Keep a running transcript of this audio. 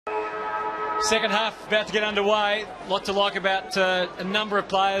Second half about to get underway. A lot to like about a number of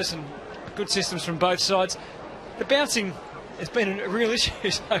players and good systems from both sides. The bouncing has been a real issue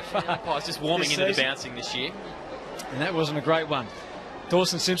so far. Oh, it's just warming into the bouncing this year. And that wasn't a great one.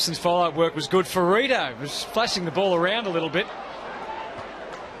 Dawson Simpson's follow-up work was good. Ferrito was flashing the ball around a little bit.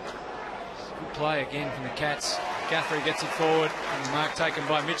 Good play again from the Cats. Guthrie gets it forward, and the mark taken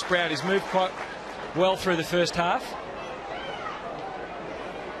by Mitch Brown. He's moved quite well through the first half.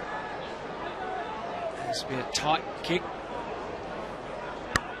 This will be a tight kick.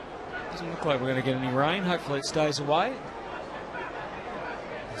 Doesn't look like we're going to get any rain. Hopefully it stays away.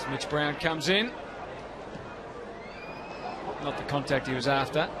 As Mitch Brown comes in. Not the contact he was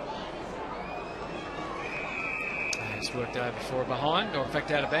after. It's worked over for a behind, or in fact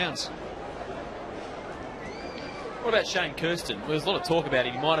out of bounds. What about Shane Kirsten? Well, there's a lot of talk about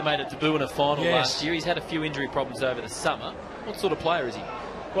him. He might have made a debut in a final last year. He's had a few injury problems over the summer. What sort of player is he?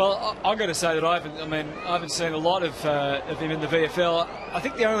 Well, I've got to say that I haven't seen a lot of him in the VFL. I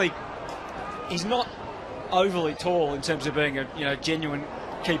think he's not overly tall in terms of being a genuine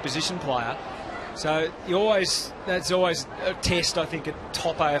key position player. So that's always a test, I think, at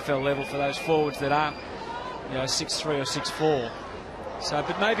top AFL level for those forwards that aren't 6'3" or 6'4". So,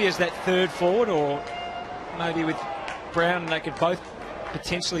 but maybe as that third forward, or maybe with Brown, they could both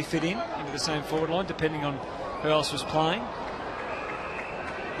potentially fit into the same forward line, depending on who else was playing.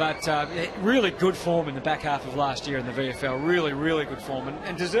 But really good form in the back half of last year in the VFL. Really, really good form,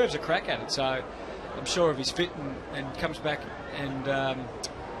 and deserves a crack at it. So I'm sure if he's fit and comes back and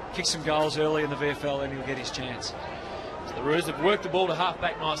kicks some goals early in the VFL, then he'll get his chance. So the Roos have worked the ball to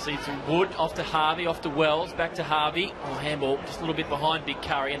half-back nicely through Wood, off to Harvey, off to Wells, back to Harvey. Oh, handball just a little bit behind Big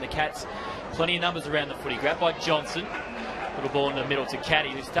Curry, and the Cats, plenty of numbers around the footy. Grabbed by Johnson. Little ball in the middle to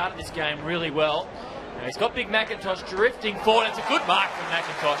Caddy, who started this game really well. Now he's got Big McIntosh drifting forward. It's a good mark from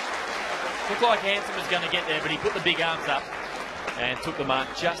McIntosh. Looked like Hanson was going to get there, but he put the big arms up and took the mark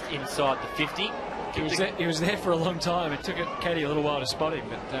just inside the 50. He was there for a long time. It took Caddy a little while to spot him,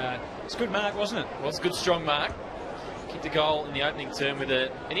 but it's a good mark, wasn't it? Well, it's a good, strong mark. Kicked a goal in the opening term with an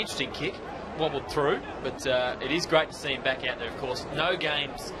interesting kick. Wobbled through, but it is great to see him back out there, of course. No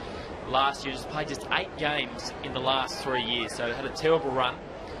games last year. Just played just 8 games in the last 3 years, so had a terrible run.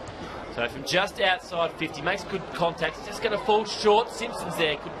 So from just outside 50, makes good contact. It's just going to fall short. Simpson's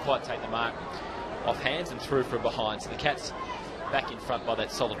there, couldn't quite take the mark off hands and through from behind. So the Cats back in front by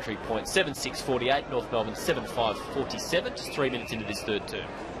that solitary point. 7-6-48, North Melbourne 7-5-47, just 3 minutes into this third term.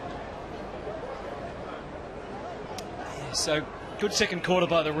 Yeah, so good second quarter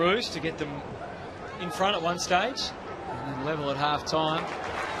by the Roos to get them in front at one stage, and then level at half time.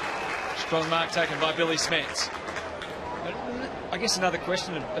 Strong mark taken by Billy Smets. I guess another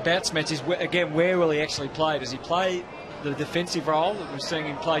question about Smets is, again, where will he actually play? Does he play the defensive role that we're seeing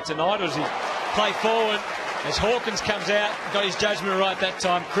him play tonight, or does he play forward? As Hawkins comes out, got his judgment right that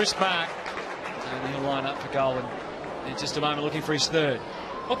time, crisp mark, and he'll line up for goal in just a moment, looking for his third.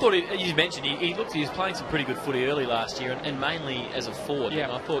 I thought, you mentioned, he was playing some pretty good footy early last year, and mainly as a forward. Yeah.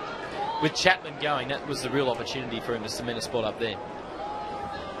 And I thought with Chapman going, that was the real opportunity for him to cement a spot up there.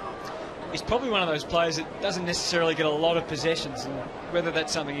 He's probably one of those players that doesn't necessarily get a lot of possessions, and whether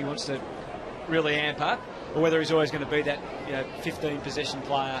that's something he wants to really amp up, or whether he's always going to be that 15 possession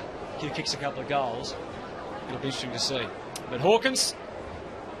player who kicks a couple of goals. It'll be interesting to see. But Hawkins,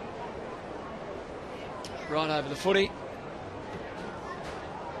 right over the footy,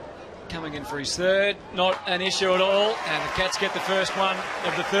 coming in for his third. Not an issue at all, and the Cats get the first one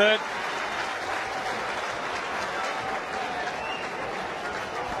of the third.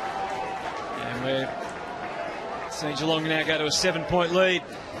 And we're seeing Geelong now go to a 7-point lead,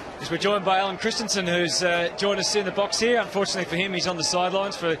 as we're joined by Alan Christensen, who's joined us in the box here. Unfortunately for him, he's on the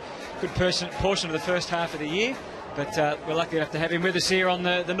sidelines for a good portion of the first half of the year. But we're lucky enough to have him with us here on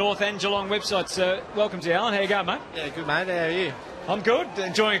the North and Geelong websites. Welcome to you, Alan. How you going, mate? Yeah, good, mate. How are you? I'm good.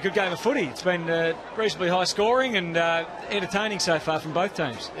 Enjoying a good game of footy. It's been reasonably high scoring and entertaining so far from both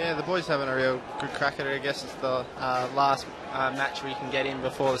teams. Yeah, the boys having a real good crack at it. I guess it's the last match we can get in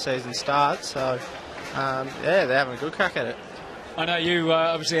before the season starts. So, yeah, they're having a good crack at it. I know you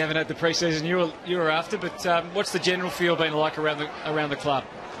obviously haven't had the pre-season you were after, but what's the general feel been like around the club?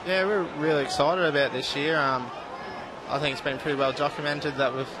 Yeah, we're really excited about this year. I think it's been pretty well documented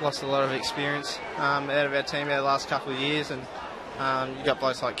that we've lost a lot of experience out of our team over the last couple of years, and you've got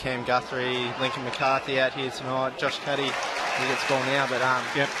blokes like Cam Guthrie, Lincoln McCarthy out here tonight, Josh Caddy, he gets ball now, but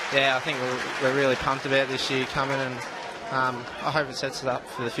yeah, I think we're really pumped about this year coming, and I hope it sets us up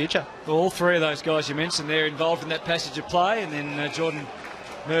for the future. Well, all three of those guys you mentioned, they're involved in that passage of play, and then Jordan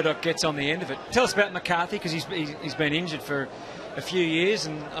Murdoch gets on the end of it. Tell us about McCarthy, because he's been injured for a few years,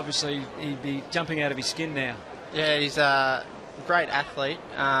 and obviously he'd be jumping out of his skin now. Yeah, he's a great athlete.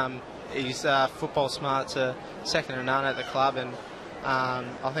 He's football smart to second to none at the club, and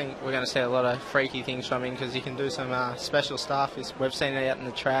I think we're going to see a lot of freaky things from him because he can do some special stuff. We've seen it out in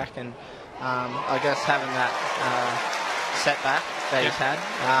the track, and I guess having that setback that he's had,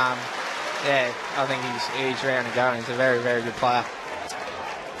 I think he's round to go. He's a very, very good player.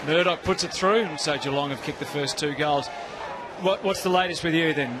 Murdoch puts it through, and so Geelong have kicked the first 2 goals. What's the latest with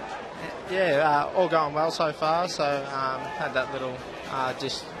you then? Yeah, all going well so far. So had that little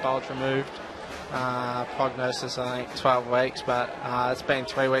disc bulge removed. Prognosis, I think, 12 weeks, but it's been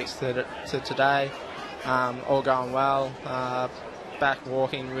 3 weeks to today. All going well. Back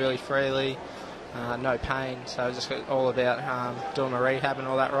walking really freely. No pain. So just all about doing my rehab and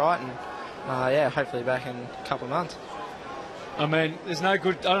all that right. And hopefully back in a couple of months. I mean, there's no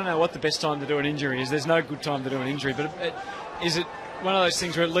good... I don't know what the best time to do an injury is. There's no good time to do an injury, but is it one of those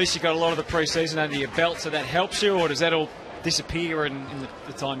things where at least you've got a lot of the pre-season under your belt, so that helps you, or does that all disappear in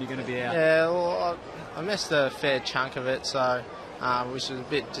the time you're going to be out? Yeah, well, I missed a fair chunk of it, so which was a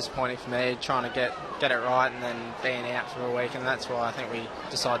bit disappointing for me, trying to get it right and then being out for a week, and that's why I think we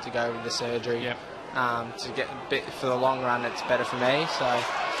decided to go with the surgery. Yep. To get a bit for the long run, it's better for me. So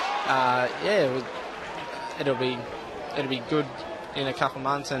it'll be good in a couple of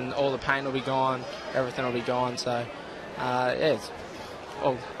months, and all the pain will be gone, everything will be gone. So it's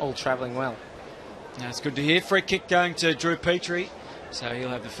all travelling well. That's good to hear. Free kick going to Drew Petrie, so he'll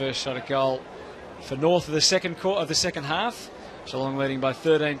have the first shot at goal for North of the second half. Geelong leading by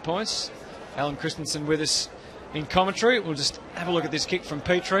 13 points. Alan Christensen with us in commentary. We'll just have a look at this kick from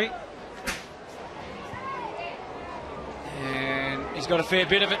Petrie. And he's got a fair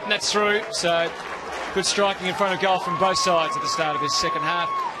bit of it, and that's through. So good striking in front of goal from both sides at the start of this second half.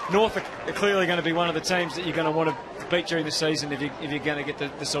 North are clearly going to be one of the teams that you're going to want to beat during the season if you're going to get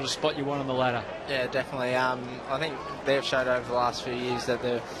the sort of spot you want on the ladder. Yeah, definitely. I think they've showed over the last few years that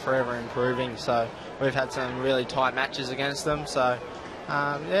they're forever improving. So we've had some really tight matches against them. So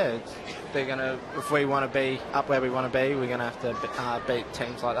they're going to. If we want to be up where we want to be, we're going to have to beat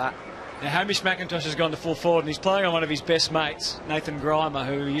teams like that. Now, Hamish McIntosh has gone to full forward, and he's playing on one of his best mates, Nathan Grimer,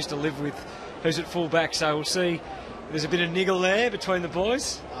 who he used to live with, who's at full back. So we'll see. There's a bit of niggle there between the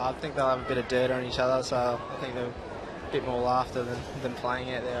boys. I think they'll have a bit of dirt on each other, so I think they're a bit more laughter than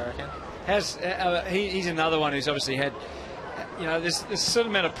playing out there, I reckon. He's another one who's obviously had, there's a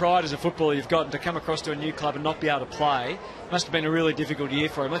certain amount of pride as a footballer you've got, and to come across to a new club and not be able to play must have been a really difficult year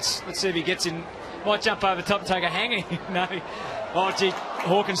for him. Let's see if he gets in. Might jump over the top and take a hanging. No. Oh, gee,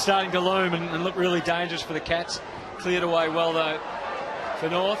 Hawkins starting to loom and look really dangerous for the Cats. Cleared away well, though, for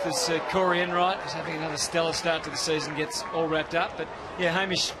North, as Corey Enright is having another stellar start to the season, gets all wrapped up. But yeah,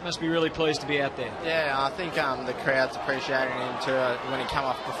 Hamish must be really pleased to be out there. Yeah, I think the crowd's appreciating him too. When he came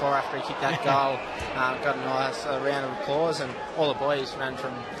off before, after he kicked that goal, got a nice round of applause, and all the boys ran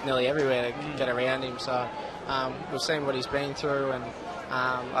from nearly everywhere to get around him. So we've seen what he's been through, and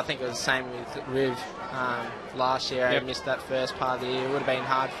I think it was the same with Riv last year. Yep. He missed that first part of the year. It would have been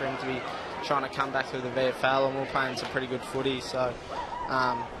hard for him to be trying to come back through the VFL, and we're playing some pretty good footy. So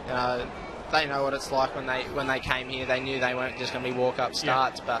they know what it's like when they came here. They knew they weren't just going to be walk-up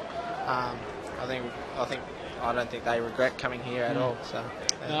starts, but I don't think they regret coming here at all. So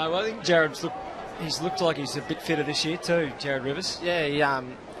no, well, I think he's looked like he's a bit fitter this year too, Jared Rivers. Yeah,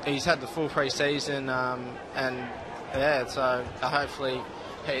 he's had the full pre-season, so hopefully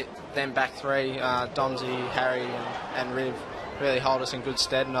them back three, Domsey, Harry and Riv, really hold us in good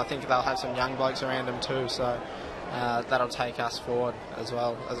stead, and I think they'll have some young blokes around them too, so that'll take us forward as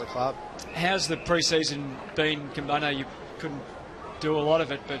well as a club. How's the pre-season been? I know you couldn't do a lot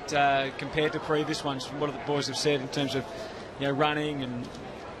of it, but compared to previous ones, what have the boys have said in terms of running and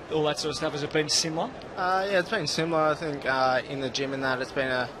all that sort of stuff? Has it been similar? Yeah, it's been similar. I think in the gym and that, it's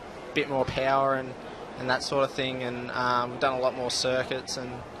been a bit more power and that sort of thing, and we've done a lot more circuits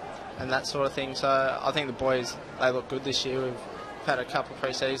and that sort of thing. So I think the boys, they look good this year. We've had a couple of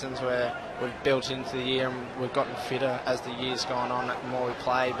pre-seasons where we've built into the year and we've gotten fitter as the year's gone on, the more we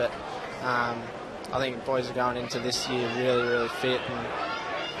play. But I think the boys are going into this year really, really fit, and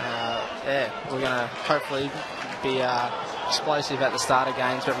we're going to hopefully be explosive at the start of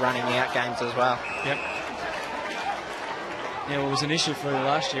games, but running out games as well. Yep. Yeah, well, it was an issue for you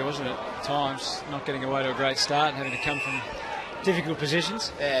last year, wasn't it? At times, not getting away to a great start and having to come from difficult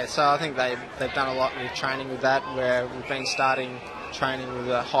positions. Yeah, so I think they've done a lot with training with that, where we've been starting training with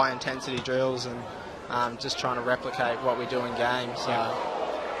high intensity drills and just trying to replicate what we do in games. So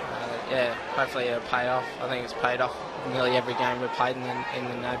hopefully it'll pay off. I think it's paid off nearly every game we've played in the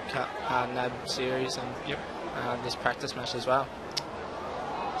NAB Cup, NAB series, and this practice match as well.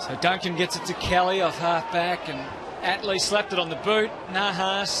 So Duncan gets it to Kelly off half back, and Atley slapped it on the boot.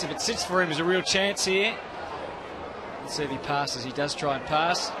 Nahas, if it sits for him, there's a real chance here. Let's see if he passes. He does try and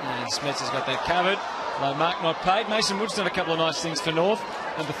pass, and Smets has got that covered. Low mark not paid. Mason Wood's done a couple of nice things for North.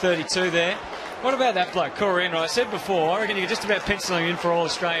 Number 32 there. What about that bloke, Corey Enright? I said before, I reckon you could just about pencil him in for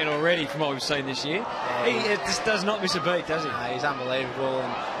All-Australian already from what we've seen this year. Yeah, He just does not miss a beat, does he? No, he's unbelievable,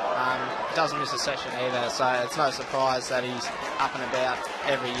 and doesn't miss a session either, so it's no surprise that he's up and about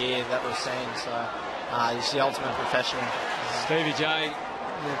every year that we've seen. So he's the ultimate professional. Stevie J,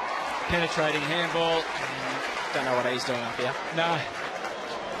 the penetrating handball. Don't know what he's doing up here. No.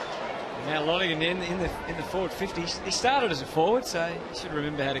 Now Lonergan in the forward 50. He started as a forward, so he should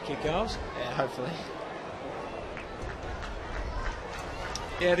remember how to kick goals. Yeah, hopefully.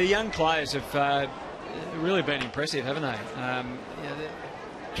 Yeah, the young players have really been impressive, haven't they?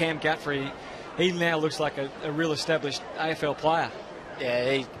 Cam Guthrie, he now looks like a real established AFL player.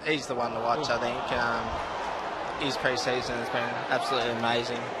 Yeah, he's the one to watch, I think. His pre-season has been absolutely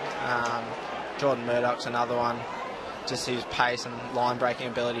amazing. Jordan Murdoch's another one. Just his pace and line-breaking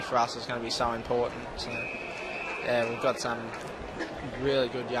ability for us is going to be so important. So, yeah, we've got some really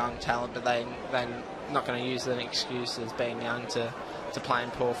good young talent, but they're not going to use that excuse as being young to playing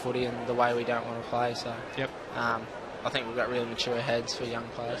poor footy and the way we don't want to play. So, yep. I think we've got really mature heads for young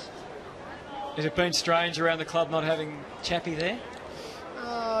players. Has it been strange around the club not having Chappie there?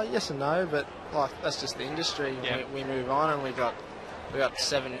 Yes and no, but that's just the industry. Yep. We move on, and we got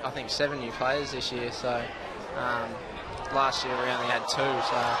seven new players this year. So last year we only had 2.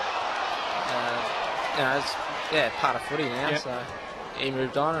 So it's part of footy now. Yep. So he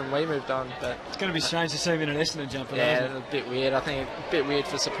moved on and we moved on. But it's going to be strange to see him in an Essendon jumper. Yeah, a bit weird. I think a bit weird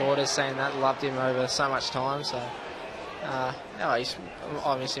for supporters saying that. Loved him over so much time. So I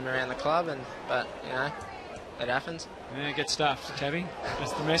miss him around the club, but it happens. Yeah, get stuffed, Tabby.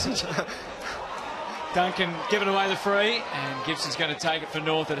 That's the message. Duncan giving away the free, and Gibson's going to take it for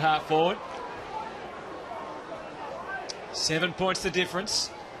North at half forward. 7 points the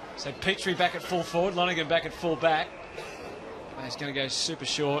difference. So Petrie back at full forward, Lonergan back at full back. He's going to go super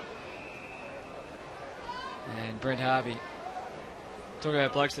short. And Brent Harvey. Talking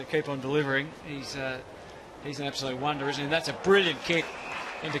about blokes that keep on delivering. He's an absolute wonder, isn't he? And that's a brilliant kick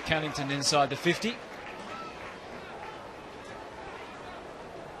into Cunnington inside the 50.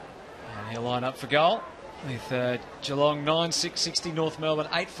 And he'll line up for goal with Geelong 9-6-60, North Melbourne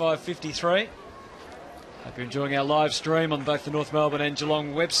 8-5-53. Hope you're enjoying our live stream on both the North Melbourne and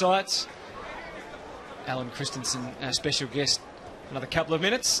Geelong websites. Alan Christensen, our special guest, another couple of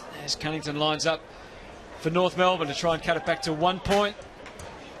minutes as Cunnington lines up for North Melbourne to try and cut it back to 1 point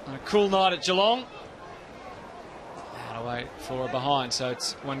on a cool night at Geelong. And away for a behind, so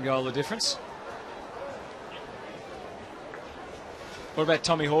it's 1 goal the difference. What about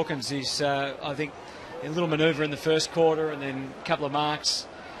Tommy Hawkins? He's, I think, a little manoeuvre in the first quarter and then a couple of marks.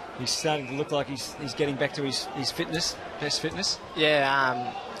 He's starting to look like he's getting back to his fitness, best fitness.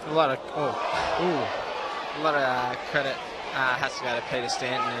 Yeah, a lot of credit has to go to Peter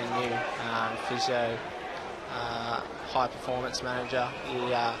Stanton, our new physio, high performance manager. He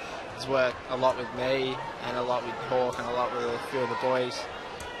has worked a lot with me and a lot with Hawk and a lot with a few of the boys.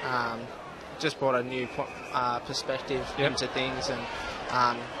 Just brought a new perspective into things,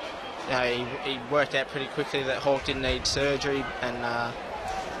 and he worked out pretty quickly that Hawk didn't need surgery, and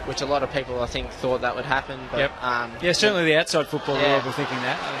which a lot of people I think thought that would happen. But, certainly the outside football world were thinking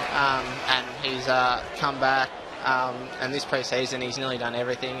that. And he's come back, and this pre-season he's nearly done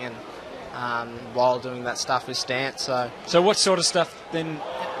everything, and while doing that stuff with Stance. So what sort of stuff then?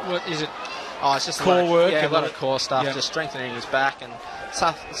 What is it? Oh, it's just core work. Yeah, a lot of core stuff, just strengthening his back and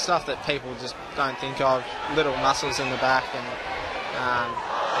stuff that people just don't think of. Little muscles in the back, and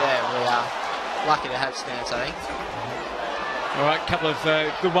we are lucky to have Stance, I think. All right, a couple of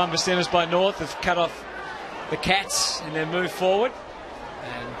good 1%ers by North have cut off the Cats in their move forward.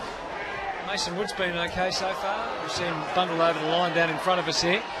 And Mason Wood's been okay so far. We've seen him bundled over the line down in front of us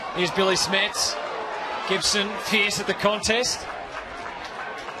here. Here's Billy Smets. Gibson, fierce at the contest.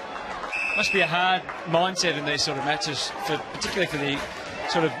 Must be a hard mindset in these sort of matches, particularly for the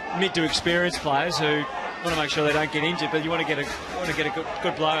sort of mid to experienced players who want to make sure they don't get injured, but you want to get a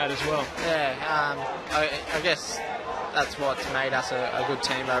good blowout as well. Yeah, I guess that's what's made us a good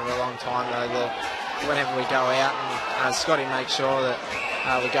team over a long time, though. Whenever we go out, and Scotty makes sure that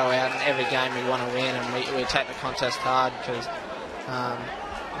we go out and every game we want to win, and we take the contest hard, because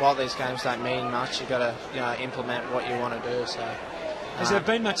while these games don't mean much, you've got to implement what you want to do. So, has there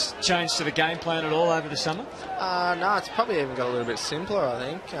been much change to the game plan at all over the summer? No, it's probably even got a little bit simpler, I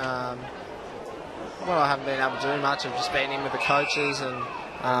think. I haven't been able to do much. I've just been in with the coaches and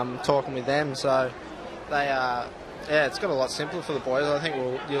talking with them. So they it's got a lot simpler for the boys. I think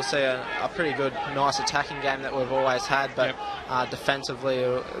you'll see a pretty good, nice attacking game that we've always had, but defensively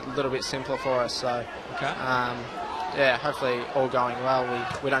a little bit simpler for us. So, hopefully all going well.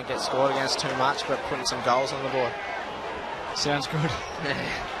 We don't get scored against too much, but putting some goals on the board. Sounds good.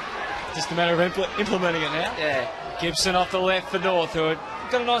 Just a matter of implementing it now. Yeah. Gibson off the left for North, who have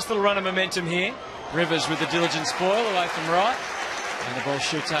got a nice little run of momentum here. Rivers with the diligent spoil away from right. And the ball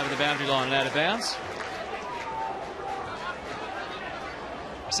shoots over the boundary line and out of bounds.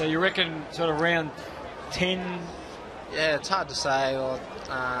 So you reckon sort of round 10? Yeah, it's hard to say.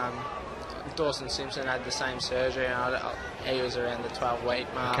 Dawson Simpson had the same surgery, and he was around the 12-week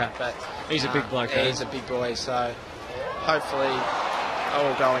mark. Okay. But he's a big bloke. He's a big boy, so hopefully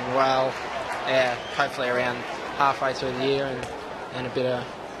all going well. Yeah, hopefully around halfway through the year and a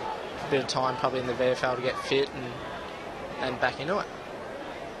bit of time probably in the VFL to get fit and back into it.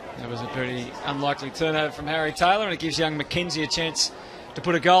 That was a pretty unlikely turnover from Harry Taylor, and it gives young Mackenzie a chance to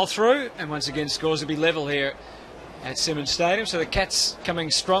put a goal through, and once again scores will be level here at Simonds Stadium. So the Cats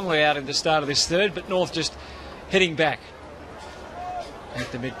coming strongly out at the start of this third, but North just heading back at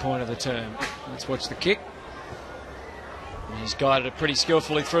the midpoint of the term. Let's watch the kick. And he's guided it pretty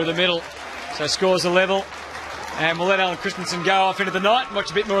skillfully through the middle, so scores a level. And we'll let Alan Christensen go off into the night and watch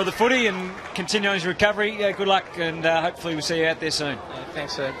a bit more of the footy and continue on his recovery. Good luck, and hopefully we'll see you out there soon. Yeah,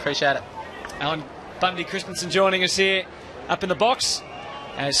 thanks, sir. Appreciate it. Alan Bundy Christensen joining us here up in the box.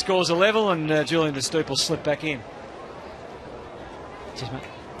 Scores a level, and Julian De Stoop will slip back in. Cheers, mate.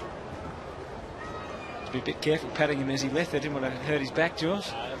 Just be a bit careful patting him as he left. I didn't want to hurt his back,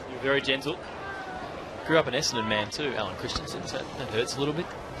 Jules. You're very gentle. Grew up an Essendon man too, Alan Christensen, so that hurts a little bit.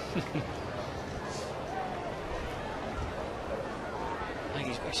 I think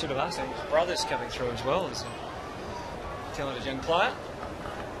he should have asked him. His brother's coming through as well as a talented young player.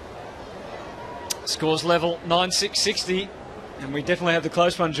 Scores level 9-6-60. And we definitely have the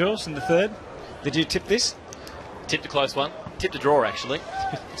close one, Jules, in the third. Did you tip this? Tipped a close one. Tipped a draw, actually.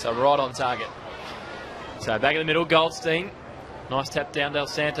 So right on target. So back in the middle, Goldstein. Nice tap down, Del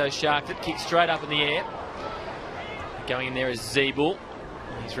Santos sharked it. Kick straight up in the air. Going in there is Zeeble.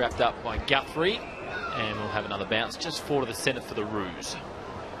 He's wrapped up by Guthrie. And we'll have another bounce just forward to the centre for the Roos.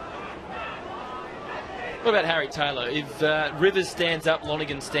 What about Harry Taylor? If Rivers stands up,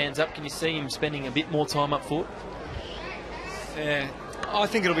 Lonergan stands up, can you see him spending a bit more time up forward? Yeah, I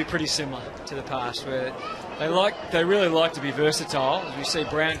think it'll be pretty similar to the past, where they really like to be versatile. As we see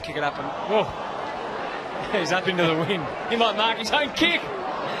Brown kick it up and whoa, he's up into the wind. He might mark his own kick.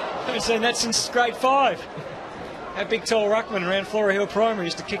 I haven't seen that since grade 5. That big tall ruckman around Flora Hill Primary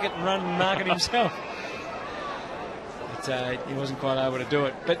used to kick it and run and mark it himself. But he wasn't quite able to do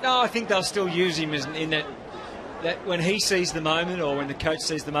it. But no, I think they'll still use him in that when he sees the moment, or when the coach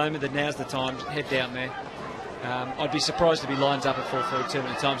sees the moment, that now's the time to head down there. I'd be surprised if he lines up at full forward too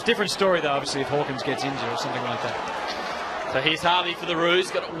many times. Different story, though, obviously, if Hawkins gets injured or something like that. So here's Harvey for the Roos.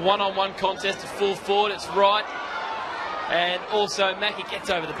 Got a one-on-one contest at full forward. It's right. And also Mackie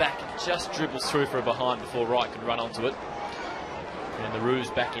gets over the back and just dribbles through for a behind before Wright can run onto it. And the Roos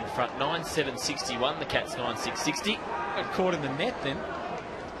back in front. 9-7-61. The Cats 9-6-60. Got caught in the net then.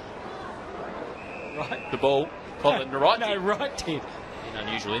 Right. The ball. Right. No, Wright did. An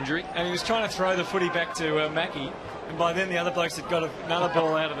unusual injury. And he was trying to throw the footy back to Mackie, and by then the other blokes had got another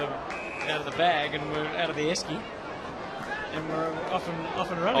ball out of the bag and were out of the esky, and were off and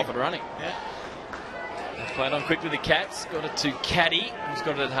running. Off and running. Yeah. He's played on quick with the Cats. Got it to Caddy, who's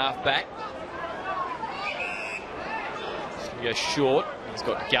got it at half back. He's going to go short. He's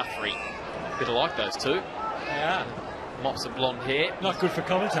got Guthrie. Bit alike those two. Yeah. Mops of blonde hair. Not good for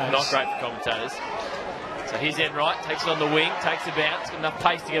commentators. Not great for commentators. So here's Enright, takes it on the wing, takes a bounce, got enough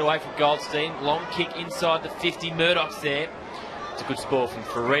pace to get away from Goldstein. Long kick inside the 50, Murdoch's there. It's a good spoil from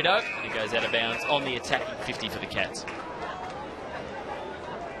Ferrito, and he goes out of bounds on the attacking 50 for the Cats.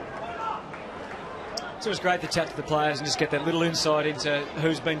 So it was great to chat to the players and just get that little insight into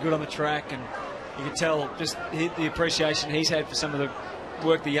who's been good on the track, and you can tell just the appreciation he's had for some of the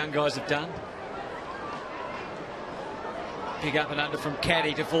work the young guys have done. Pick up and under from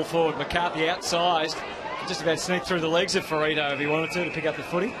Caddy to full forward. McCarthy outsized. Just about sneaked through the legs of Ferrito if he wanted to pick up the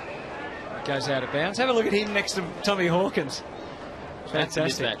footy. It goes out of bounds. Have a look at him next to Tommy Hawkins.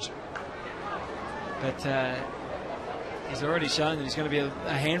 Fantastic. Mismatch. But he's already shown that he's going to be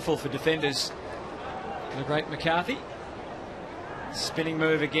a handful for defenders. The great McCarthy. Spinning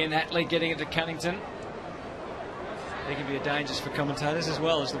move again. Hatley getting it to Cunnington. He can be a dangerous for commentators as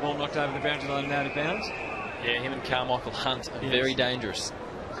well, as the ball knocked over the boundary line and out of bounds. Yeah, him and Carmichael Hunt are very dangerous.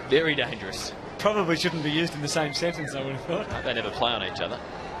 Very dangerous. probably shouldn't be used in the same sentence, I would have thought. They never play on each other.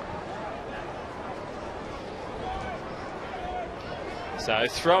 So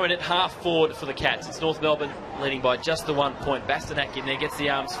throwing it half forward for the Cats. It's North Melbourne leading by just the 1 point. Bastanak in there, gets the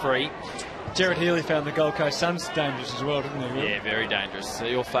arms free. Jared Healy found the Gold Coast Suns dangerous as well, didn't he? Really? Yeah, very dangerous. So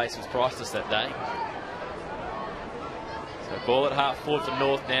your face was priceless that day. So ball at half forward for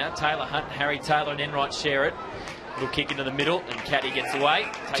North now. Taylor Hunt, Harry Taylor and Enright share it. Little kick into the middle and Caddy gets away.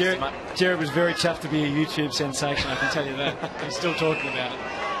 Jared was very chuffed to be a YouTube sensation, I can tell you that. He's still talking about it.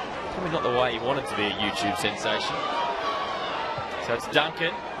 Probably not the way he wanted to be a YouTube sensation. So it's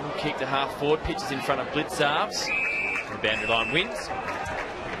Duncan, little kick to half forward, pitches in front of Blitzarves. The boundary line wins.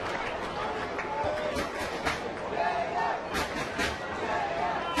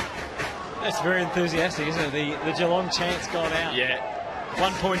 That's very enthusiastic, isn't it? The Geelong chant's gone out. Yeah.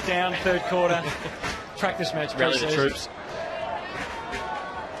 1 point down, third quarter. Practice match. Rally the troops.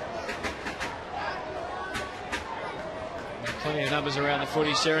 Plenty of numbers around the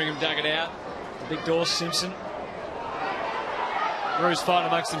footy. Sheringham dug it out. The big Dawes Simpson. Roos fighting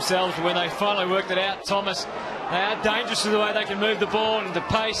amongst themselves, but when they finally worked it out, Thomas, they are dangerous with the way they can move the ball and the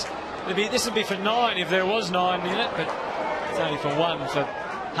pace. This would be for 9 if there was 9 in it, but it's only for 1 for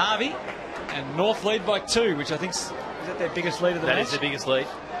Harvey. And North lead by 2, which I think is that their biggest lead of the match? That is the biggest lead.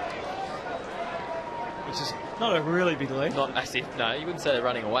 Which is not a really big lead. Not massive, no. You wouldn't say they're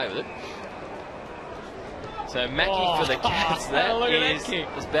running away with it. So Mackie for the Cats. That is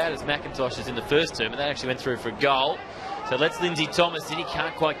as bad as McIntosh's in the first term, and that actually went through for a goal. So let's Lindsay Thomas in. He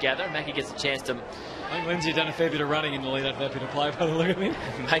can't quite gather. Mackie gets a chance to... I think Lindsay done a fair bit of running in the lead up that bit of play by the look of him.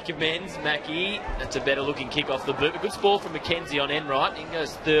 Make amends, Mackie. That's a better looking kick off the boot. A good ball from McKenzie on Enright. In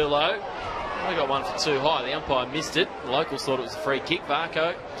goes Thurlow. Only got one for too high. The umpire missed it. The locals thought it was a free kick.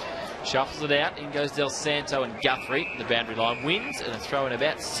 Varco shuffles it out. In goes Del Santo and Guthrie. The boundary line wins and a throw in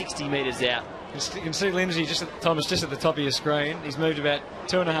about 60 metres out. You can see Lindsay, Thomas, just at the top of your screen. He's moved about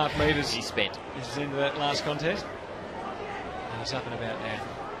 2.5 metres. He's spent. He's into that last contest. And he's up and about now.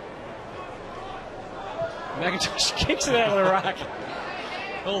 McIntosh kicks it out of the ruck.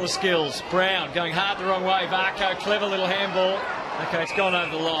 All the skills. Brown going hard the wrong way. Varco, clever little handball. Okay, it's gone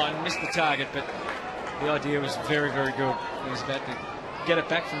over the line. Missed the target, but the idea was very, very good. He was about to get it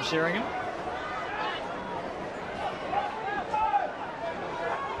back from Sheringham.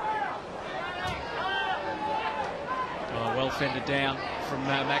 Oh, well fended down from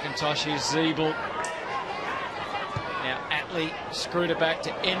McIntosh. Here's Zeeble. Now Atley screwed it back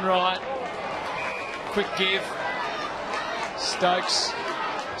to Enright. Quick give. Stokes.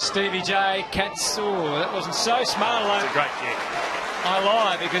 Stevie J. Cats. Oh, that wasn't so smart. It's a great kick. I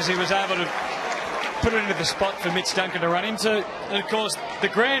lie because he was able to put it into the spot for Mitch Duncan to run into. And of course, the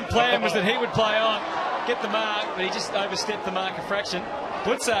grand plan was that he would play on, get the mark, but he just overstepped the mark a fraction.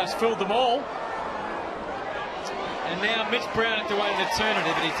 Blitzarves filled them all. And now Mitch Brown at the way to turn it,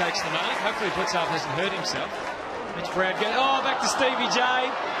 but he takes the mark. Hopefully Blitzarves hasn't hurt himself. Mitch Brown goes, back to Stevie J.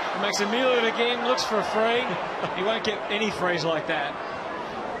 He makes a meal of it again, looks for a free. He won't get any frees like that.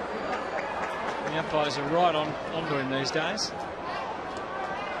 The umpires are right onto him these days.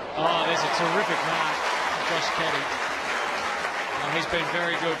 Oh, there's a terrific mark from Josh Caddy. Oh, he's been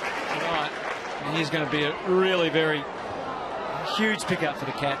very good tonight. And he's going to be a really very huge pickup for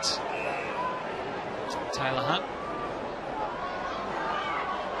the Cats. Taylor Hunt.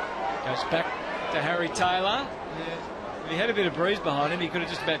 Goes back to Harry Taylor. Yeah. If he had a bit of breeze behind him, he could have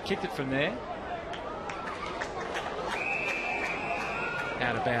just about kicked it from there.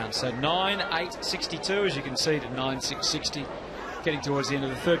 Out of bounds. So 9-8-62 as you can see to 9-6-60. Getting towards the end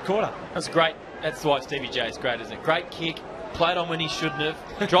of the third quarter. That's great. That's why Stevie J is great, isn't it? Great kick, played on when he shouldn't have,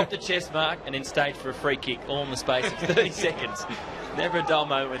 dropped the chest mark and then stayed for a free kick all in the space of 30 seconds. Never a dull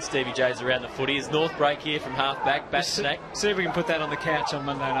moment when Stevie J's around the footy. Is North break here from half back. Bastanak. See if we can put that on the couch on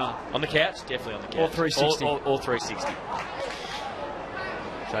Monday night. On the couch? Definitely on the couch. Or 360. Or 360.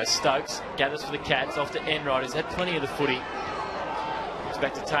 So Stokes gathers for the Cats off to Enright, who's had plenty of the footy.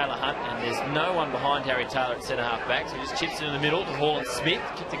 Back to Taylor Hunt, and there's no one behind Harry Taylor at centre half back, so he just chips it in the middle to Hall and Smith.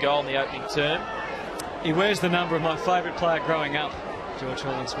 Kicked the goal in the opening term. He wears the number of my favourite player growing up, George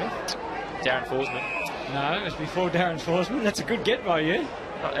Hall and Smith. Darren Forsman. No, it was before Darren Forsman. That's a good get by you.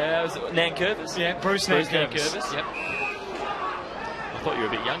 Was it Nankervis? Yeah, Bruce Nankervis. Yep. I thought you were a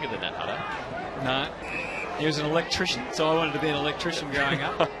bit younger than that, Hutto. No, he was an electrician, so I wanted to be an electrician growing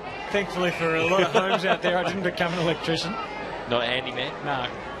up. Thankfully for a lot of homes out there, I didn't become an electrician. Not a handyman? No.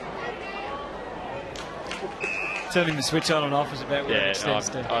 Turning the switch on and off is about where it extends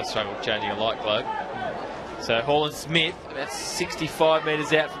to. I struggle changing a light globe. So Hall and Smith, about 65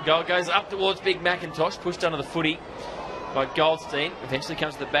 metres out from goal, goes up towards Big McIntosh, pushed under the footy by Goldstein. Eventually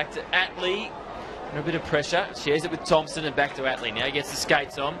comes to the back to Atley. under a bit of pressure. Shares it with Thompson and back to Attlee. Now he gets the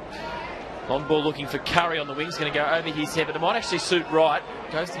skates on. Long ball looking for Curry on the wing. It's going to go over his head, but it might actually suit Wright.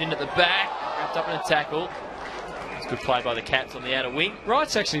 Ghosted in at the back, wrapped up in a tackle. It's good play by the Cats on the outer wing.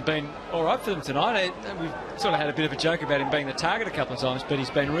 Wright's actually been all right for them tonight. We've sort of had a bit of a joke about him being the target a couple of times, but he's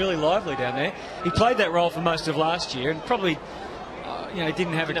been really lively down there. He played that role for most of last year and probably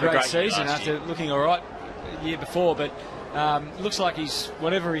didn't have a great season after looking all right the year before, but looks like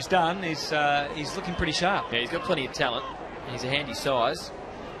whatever he's done, he's looking pretty sharp. Yeah, he's got plenty of talent. He's a handy size.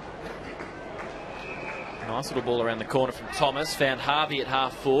 Nice little ball around the corner from Thomas. Found Harvey at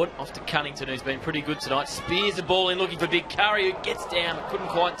half forward. Off to Cunnington, who's been pretty good tonight. Spears the ball in, looking for Big Curry, who gets down but couldn't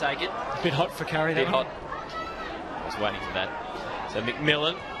quite take it. A bit hot for Curry, that Bit one. hot. I was waiting for that. So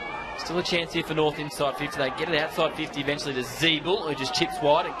McMillan, still a chance here for North inside 50. They get it outside 50 eventually to Zeeble, who just chips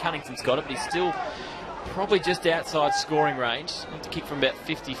wide, and Cunnington's got it, but he's still probably just outside scoring range. Not to kick from about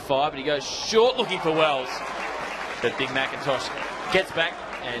 55, but he goes short looking for Wells. But Big McIntosh gets back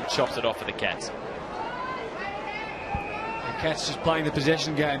and chops it off for the Cats. Cats just playing the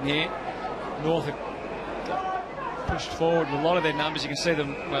possession game here. North have pushed forward with a lot of their numbers. You can see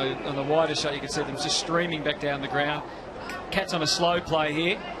them on the wider shot. You can see them just streaming back down the ground. Cats on a slow play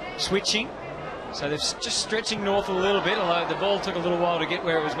here, switching. So they're just stretching North a little bit, although the ball took a little while to get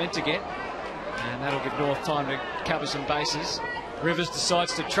where it was meant to get. And that'll give North time to cover some bases. Rivers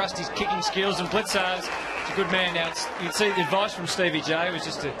decides to trust his kicking skills, and Bledsoe's a good man now. You can see the advice from Stevie J was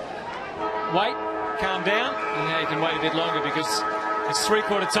just to wait, calm down, and now you can wait a bit longer because it's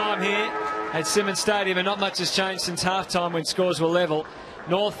three-quarter time here at Simonds Stadium, and not much has changed since half-time when scores were level.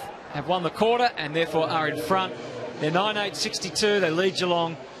 North have won the quarter and therefore are in front. They're 9-8-62. They lead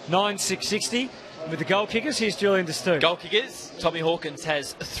Geelong 9-6-60. With the goal kickers, here's Julian Destoop. Goal kickers, Tommy Hawkins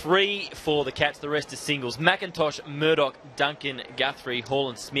has 3 for the Cats. The rest are singles. McIntosh, Murdoch, Duncan, Guthrie, Hall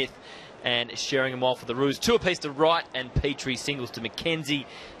and Smith, and Sheringham off for the Roos. 2 apiece to Wright and Petrie. Singles to McKenzie,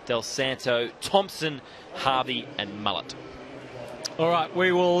 Del Santo, Thompson, Harvey and Mullet. All right,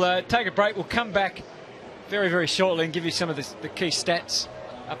 we will take a break. We'll come back very, very shortly and give you some of the key stats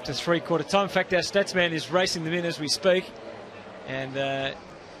up to three-quarter time. In fact, our stats man is racing them in as we speak. And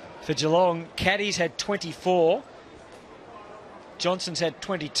for Geelong, Caddy's had 24. Johnson's had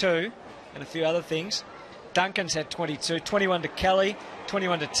 22 and a few other things. Duncan's had 22. 21 to Kelly,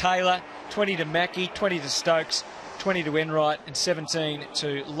 21 to Taylor, 20 to Mackey, 20 to Stokes, 20 to Enright and 17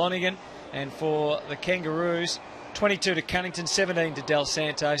 to Lonigan. And for the Kangaroos, 22 to Cunnington, 17 to Del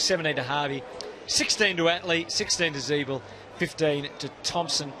Santo, 17 to Harvey, 16 to Attlee, 16 to Zeeble, 15 to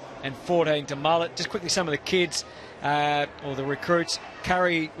Thompson and 14 to Mullet. Just quickly some of the kids or the recruits.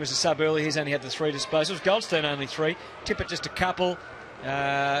 Curry was a sub early. He's only had the 3 disposals. Goldstein only 3. Tippett just a couple.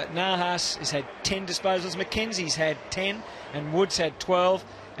 Nahas has had 10 disposals. Mackenzie's had 10 and Woods had 12.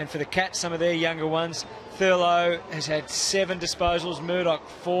 And for the Cats, some of their younger ones, Thurlow has had 7 disposals, Murdoch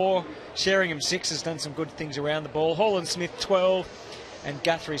 4, Sheringham 6 has done some good things around the ball, Hall and Smith 12, and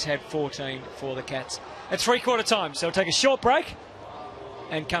Guthrie's had 14 for the Cats. At three-quarter time, so we'll take a short break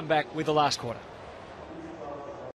and come back with the last quarter.